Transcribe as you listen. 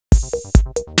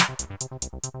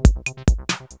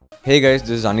Hey guys,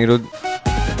 this is Anirudh.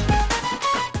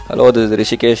 Hello, this is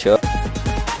Hrishikesh here.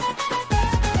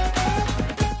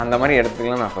 அந்த மாதிரி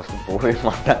இடத்துக்குலாம் நான் ஃபர்ஸ்ட் போகவே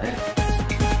மாட்டேன்.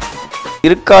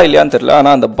 இருக்கா இல்லையான்னு தெரியல,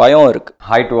 ஆனால் அந்த பயம் இருக்கு.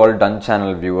 Hi to all Dun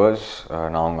Channel viewers.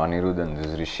 நான் உங்கள் Anirudh and this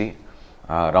is Rishi.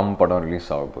 ரம் படம் ரிலீஸ்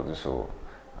ஆக போகுது. So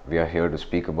we are here to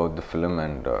speak about the film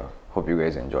and hope you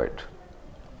guys enjoy it.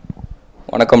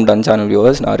 வணக்கம் டன் சேனல்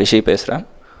வியூவர்ஸ், நான் ரிஷி பேசுகிறேன்.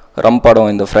 ரம் படம்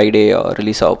இந்த ஃப்ரைடே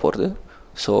ரிலீஸ் ஆக போகிறது.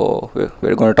 So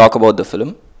we're going to talk about the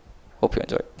film. Hope you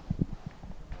enjoy it.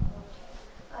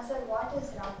 Sir, what is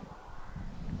rum?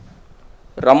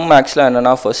 ரம் ஆக்சுவலாக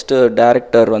என்னென்னா, first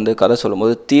director வந்து கதை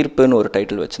சொல்லும்போது தீர்ப்புன்னு ஒரு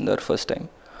டைட்டில் வச்சுருந்தார் ஃபர்ஸ்ட் டைம்.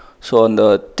 ஸோ அந்த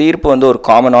தீர்ப்பு வந்து ஒரு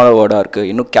காமனான வேர்டாக இருக்குது,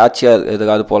 இன்னும் கேட்சியாக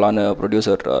எதுக்காவது போகலான்னு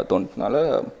ப்ரொடியூசர் தோணுனால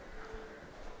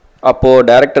அப்போது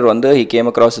டேரக்டர் வந்து he came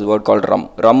across this word called rum.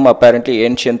 Rum apparently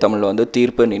ancient தமிழில் வந்து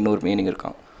தீர்ப்புன்னு இன்னொரு மீனிங்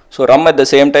இருக்கான். So rum at the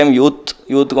same time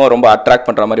யூத்துக்கும் ரொம்ப அட்ராக்ட்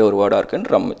பண்ணுற மாதிரி ஒரு வேர்டாக இருக்குன்னு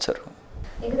ரம் சார்.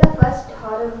 இதுதான் ஃபர்ஸ்ட்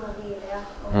ஹாரர் மூவி இல்லையா?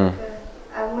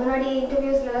 முன்னாடி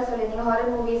இன்டர்வியூஸ்லாம் சொல்லியிருந்தீங்க ஹாரர்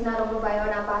மூவிஸ்னா ரொம்ப பயம்,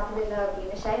 நான் பார்த்தது இல்லை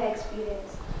அப்படின்னு. Share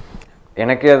experience.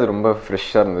 எனக்கே அது ரொம்ப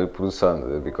ஃப்ரெஷ்ஷாக இருந்தது, புதுசாக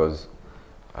இருந்தது. Because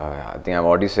I think I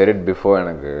already set it before.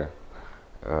 எனக்கு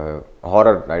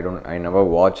horror I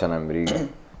never watch and I'm very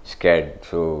skate.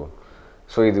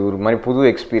 So இது ஒரு மாதிரி புது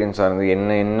எக்ஸ்பீரியன்ஸாக இருந்தது.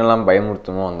 என்னெல்லாம்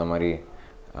பயமுறுத்துமோ அந்த மாதிரி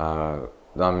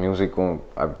தான் மியூசிக்கும்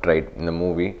ஐவ் ட்ரைட் இந்த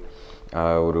மூவி.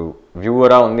 ஒரு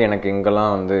வியூவராக வந்து எனக்கு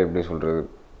எங்கெல்லாம் வந்து எப்படி சொல்கிறது,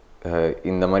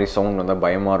 இந்த மாதிரி சவுண்ட் வந்தால்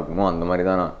பயமாக இருக்குமோ அந்த மாதிரி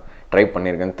தான் நான் ட்ரை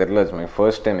பண்ணியிருக்கேன்னு தெரில. It's my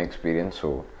first time experience. So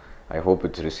I hope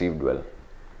it's received well.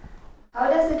 How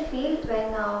does it feel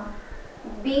when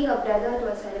being a brother to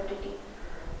a celebrity?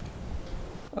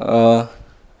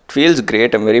 It feels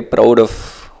great. I'm very proud of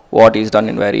what he's done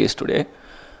and where he is today.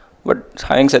 But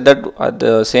having said that, at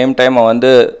the same time அவன்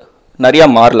வந்து நிறையா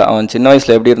மாறல. அவன் சின்ன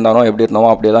வயசில் எப்படி இருந்தானோ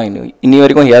அப்படியே தான் இன்னி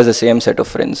வரைக்கும் he has the same set of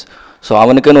friends. So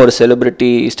அவனுக்குன்னு ஒரு செலிபிரிட்டி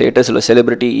ஸ்டேட்டஸ் இல்லை,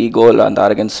 செலிபிரிட்டி ஈகோ இல்லை, அந்த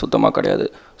அரகன்ஸ் சுத்தமாக கிடையாது.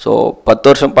 ஸோ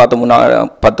 10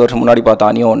 வருஷம் முன்னாடி பார்த்த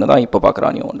அணியும் ஒன்று தான், இப்போ பார்க்குற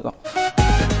அணியும் ஒன்று தான்.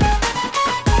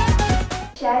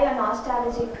 Share your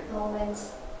nostalgic moments.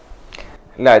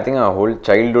 இல்லை, I think our whole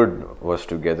childhood was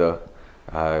together.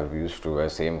 We used to wear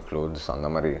same clothes. அந்த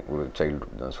மாதிரி ஒரு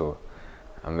childhood தான். So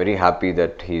I'm very happy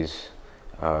that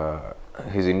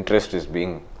his interest is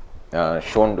being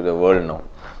shown to the world now.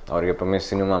 அவருக்கு எப்பவுமே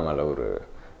cinema மேலே ஒரு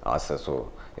ஆசை. ஸோ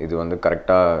இது வந்து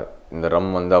கரெக்டாக இந்த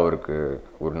ரம் வந்து அவருக்கு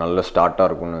ஒரு நல்ல ஸ்டார்ட்டாக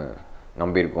இருக்கும்னு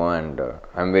நம்பியிருக்கோம். And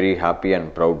I am very happy and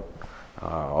proud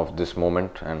of this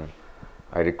moment and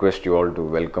I request you all to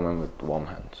welcome him with warm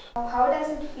hands. How does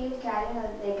it feel carrying a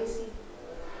legacy?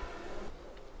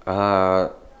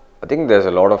 I think there's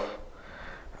a lot of,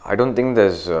 I don't think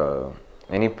there's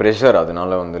any pressure.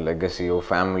 அதனால வந்து லெகசியோ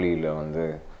ஃபேமிலியில் வந்து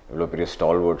இவ்வளோ பெரிய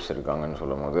stalwarts இருக்காங்கன்னு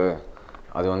சொல்லும் போது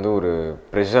அது வந்து ஒரு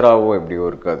ப்ரெஷராகவோ எப்படியோ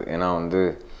இருக்காது. ஏன்னா வந்து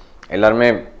எல்லாருமே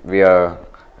we are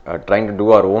trying to do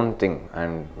our own thing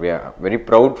and we are very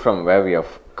proud from where we are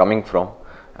coming from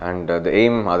and the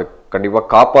aim அது கண்டிப்பாக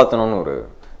காப்பாற்றணும்னு ஒரு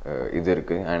இது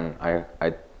இருக்குது. And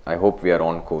I hope we are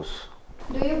on course.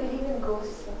 Do you believe in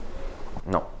ghosts?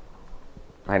 No,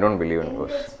 I don't believe in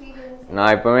ghosts.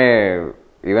 நான் எப்போவுமே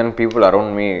even people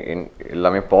around me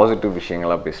எல்லாமே positive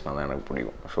விஷயங்களாக பேசினா தான் எனக்கு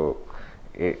பிடிக்கும். ஸோ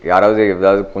யாராவது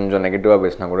ஏதாவது கொஞ்சம் நெகட்டிவாக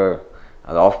பேசினா கூட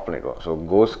அதை ஆஃப் பண்ணிடுவோம். ஸோ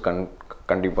கோஸ்ட்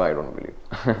கண்டிப்பாக ஐ டோன்ட் பிலீவ்.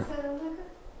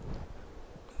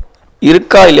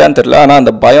 இருக்கா இல்லையான்னு தெரியல, ஆனால்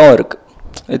அந்த பயம் இருக்குது.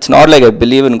 It's not like I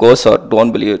believe in ghosts or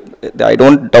don't believe. I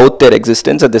don't doubt their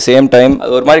existence. At the same time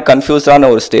ஒரு மாதிரி கன்ஃபியூஸான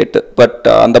ஒரு ஸ்டேட். பட்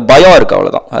அந்த பயம் இருக்குது,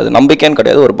 அவ்வளோதான். அது நம்பிக்கைன்னு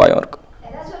கிடையாது, ஒரு பயம் இருக்குது.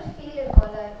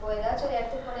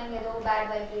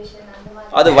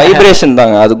 அது வைப்ரேஷன்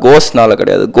தாங்க, அது கோஸ்ட்னால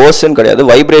கிடையாது, கோஸ்ட்னு கிடையாது,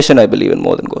 vibration. I believe in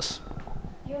more then cost.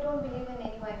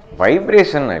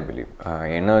 Vibration I believe,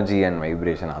 energy and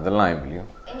vibration அதெல்லாம் ஐ பிலீவ்.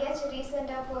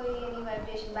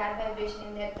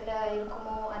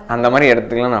 அந்த மாதிரி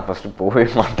இடத்துக்குலாம் நான் ஃபஸ்ட்டு போகவே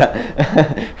மாட்டேன்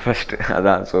ஃபஸ்ட்டு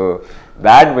அதான். ஸோ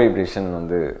பேட் வைப்ரேஷன்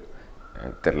வந்து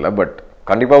தெரில. பட்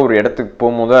கண்டிப்பாக ஒரு இடத்துக்கு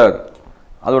போகும்போது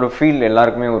அதோட ஃபீல்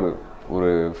எல்லாருக்குமே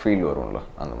ஒரு ஃபீல் வரும்ல,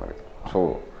 அந்த மாதிரி. So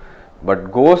but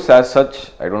cos as such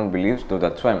I don't believe. So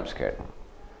that's why I'm scared.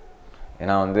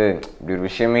 ஏன்னா வந்து இப்படி ஒரு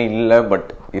விஷயமே இல்லை பட்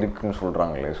இருக்குன்னு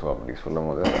சொல்கிறாங்களே. ஸோ அப்படி சொல்லும்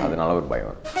போது அதனால ஒரு பயம்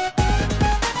வரும்.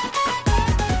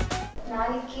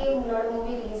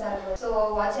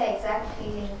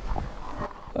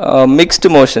 Mixed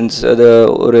emotions. அது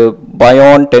ஒரு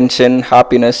பயம், டென்ஷன்,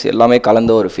 ஹாப்பினஸ் எல்லாமே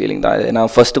கலந்த ஒரு ஃபீலிங் தான்.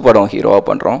 நான் ஃபஸ்ட்டு படம் ஹீரோவாக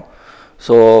பண்ணுறோம்.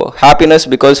 So happiness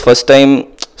because first time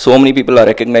so many people are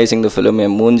recognising the film.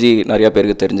 என் மூஞ்சி நிறையா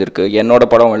பேருக்கு தெரிஞ்சிருக்கு, என்னோட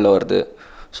படம் வெளில வருது.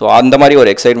 ஸோ அந்த மாதிரி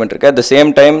ஒரு எக்ஸைட்மெண்ட் இருக்குது. At the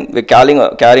same time we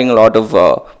carrying lot of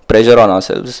pressure on our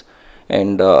selves.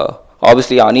 And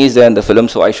obviously Ani is there in the film,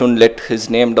 so I shouldn't let his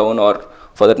name down, or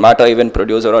for that matter even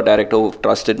producer or director who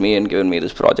trusted me and given me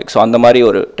this project. So அந்த மாதிரி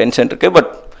ஒரு tension இருக்கு,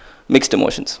 but mixed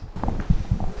emotions.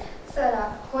 Sir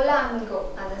Hola amigo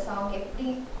அந்த song எப்படி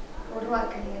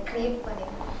உருவாக்குனீங்க, create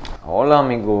பண்ணீங்க? ஹோலா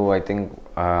amigo I think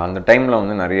அந்த டைமில்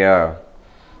வந்து நிறையா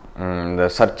இந்த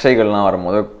சர்ச்சைகள்லாம்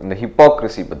வரும்போது இந்த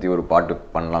ஹிப்பாக்ரஸி பற்றி ஒரு பாட்டு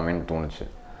பண்ணலாமேன்னு தோணுச்சு.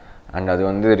 அண்ட் அது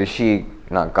வந்து ரிஷி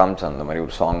நான் காமிச்சேன் அந்த மாதிரி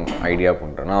ஒரு சாங் ஐடியா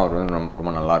பண்ணுறேன்னா அவர் வந்து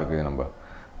ரொம்ப நல்லா இருக்குது, நம்ம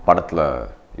படத்தில்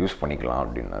யூஸ் பண்ணிக்கலாம்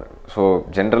அப்படின்னாரு. ஸோ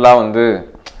ஜென்ரலாக வந்து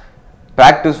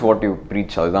ப்ராக்டிஸ் வாட் யூ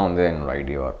ப்ரீச், அதுதான் வந்து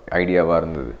என்னோடய ஐடியாவாக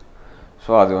இருந்தது.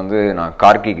 ஸோ அது வந்து நான்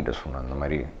கார்கி கிட்ட சொன்னேன், அந்த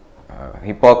மாதிரி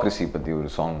ஹிப்பாக்ரஸி பற்றி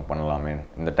ஒரு சாங் பண்ணலாமே,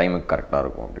 இந்த டைமுக்கு கரெக்டாக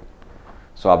இருக்கும் அப்படின்னு.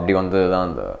 ஸோ அப்படி வந்தது தான்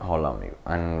அந்த ஹோலா amigo.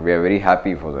 And we are very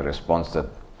happy for the response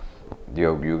that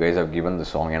you guys have given the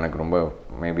song. எனக்கு ரொம்ப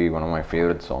maybe one of my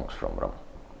favorite songs from Ram.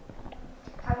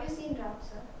 Have you seen Ram,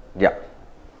 sir? Yeah.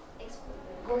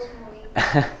 Ghost movie.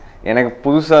 எனக்கு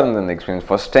புதுசாக இருந்தது இந்த experience.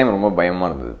 First time ரொம்ப பயமாக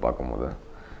இருந்தது பார்க்கும்போது,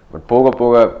 பட் போக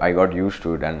போக I got use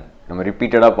to it. And நம்ம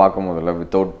ரிப்பீட்டடாக பார்க்கும்போதில்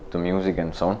without the music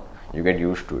and sound you get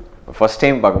used to it. First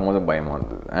time பார்க்கும்போது பயமாக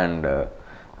இருந்தது. அண்ட்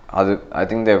அது I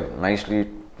think Dev nicely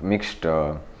mixed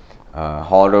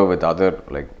horror with other,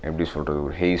 like எப்படி சொல்கிறது,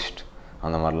 ஒரு ஹேஸ்ட்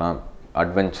அந்த மாதிரிலாம்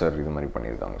அட்வென்ச்சர் இது மாதிரி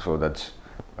பண்ணியிருக்காங்க. So that's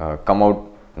come out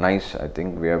nice. I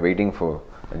think we are waiting for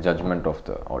judgement of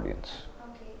the audience.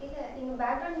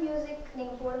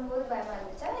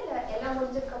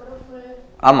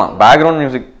 ஆமாம், பேக்ரவுண்ட்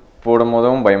மியூசிக் போடும்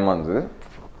போதும் பயமாக இருந்தது,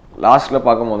 லாஸ்ட்டில்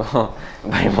பார்க்கும் போதும்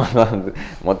பயமாக தான் இருந்தது.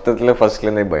 மொத்தத்தில்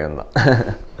ஃபர்ஸ்ட்லேருந்தே பயம்தான்.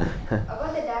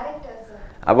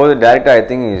 about the director, I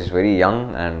think he is very young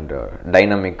and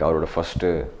dynamic. அவரோட ஃபர்ஸ்ட்டு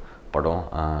படம்,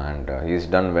 and he's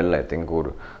done well. I think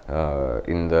ஒரு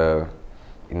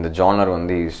இந்த ஜானர்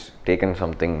வந்து he's taken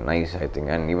something nice, I think.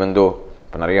 And even though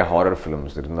இப்போ நிறைய ஹாரர்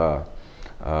ஃபிலிம்ஸ் இருந்தால்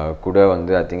கூட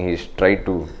வந்து I think he's tried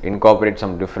to incorporate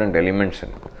some different elements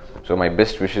in it. So my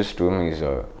best wishes to him. He's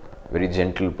a very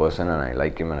gentle person and I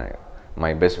like him, and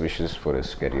my best wishes for his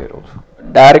career also.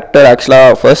 Director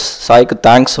ஆக்சுவலாக first சாய்க்கு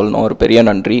thanks சொல்லணும், ஒரு பெரிய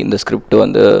நன்றி. இந்த script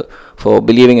வந்து for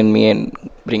believing in me and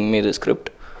bring me the script.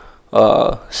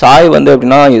 Sai வந்து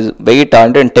எப்படின்னா is very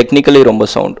talented and technically ரொம்ப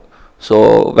சவுண்ட். ஸோ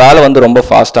வேலை வந்து ரொம்ப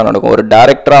ஃபாஸ்ட்டாக நடக்கும். ஒரு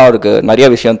டேரக்டராக அவருக்கு நிறைய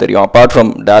விஷயம் தெரியும், அப்பார்ட்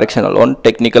ஃப்ரம் டேரக்ஷன் அலோன்.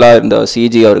 டெக்னிக்கலாக இந்த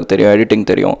சிஜி அவருக்கு தெரியும், எடிட்டிங்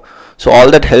தெரியும். So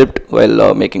all that helped well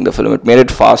making the film. It made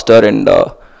it pastor and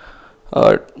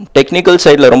technical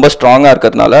சைடில் ரொம்ப ஸ்ட்ராங்காக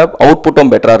இருக்கிறதுனால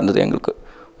அவுட்புட்டும் பெட்டராக இருந்தது எங்களுக்கு.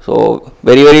 So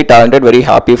very very talented, very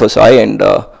happy for Sai and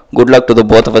good luck to the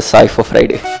both of us Sai for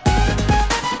Friday.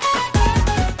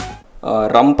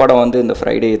 ரம் படம் வந்து இந்த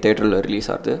ஃப்ரைடே தேட்டரில் ரிலீஸ்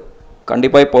ஆகுது.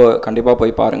 கண்டிப்பாக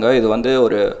போய் பாருங்கள். இது வந்து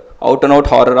ஒரு அவுட் அண்ட்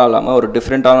அவுட் ஹாரராக இல்லாமல் ஒரு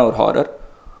டிஃப்ரெண்ட்டான ஒரு ஹாரர்.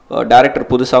 டேரக்டர்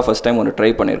புதுசாக ஃபஸ்ட் டைம் ஒன்று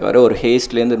ட்ரை பண்ணியிருக்காரு. ஒரு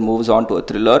ஹேஸ்ட்லேருந்து moves on to a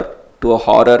thriller to a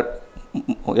horror,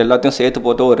 எல்லாத்தையும் சேர்த்து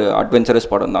போட்டு ஒரு அட்வென்ச்சரஸ்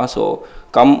படம் தான். So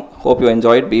come, hope you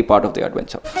enjoy it, be part of the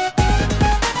adventure.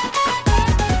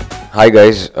 Hi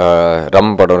guys, Ram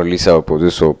padam release ஆக போகுது,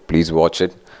 so please watch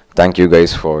it. Thank you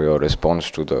guys for your response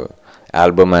to the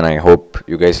album and I hope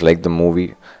you guys like the movie.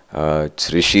 It's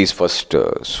Rishi's first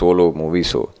solo movie,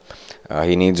 so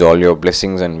he needs all your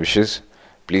blessings and wishes.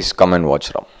 Please come and watch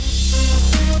Ram.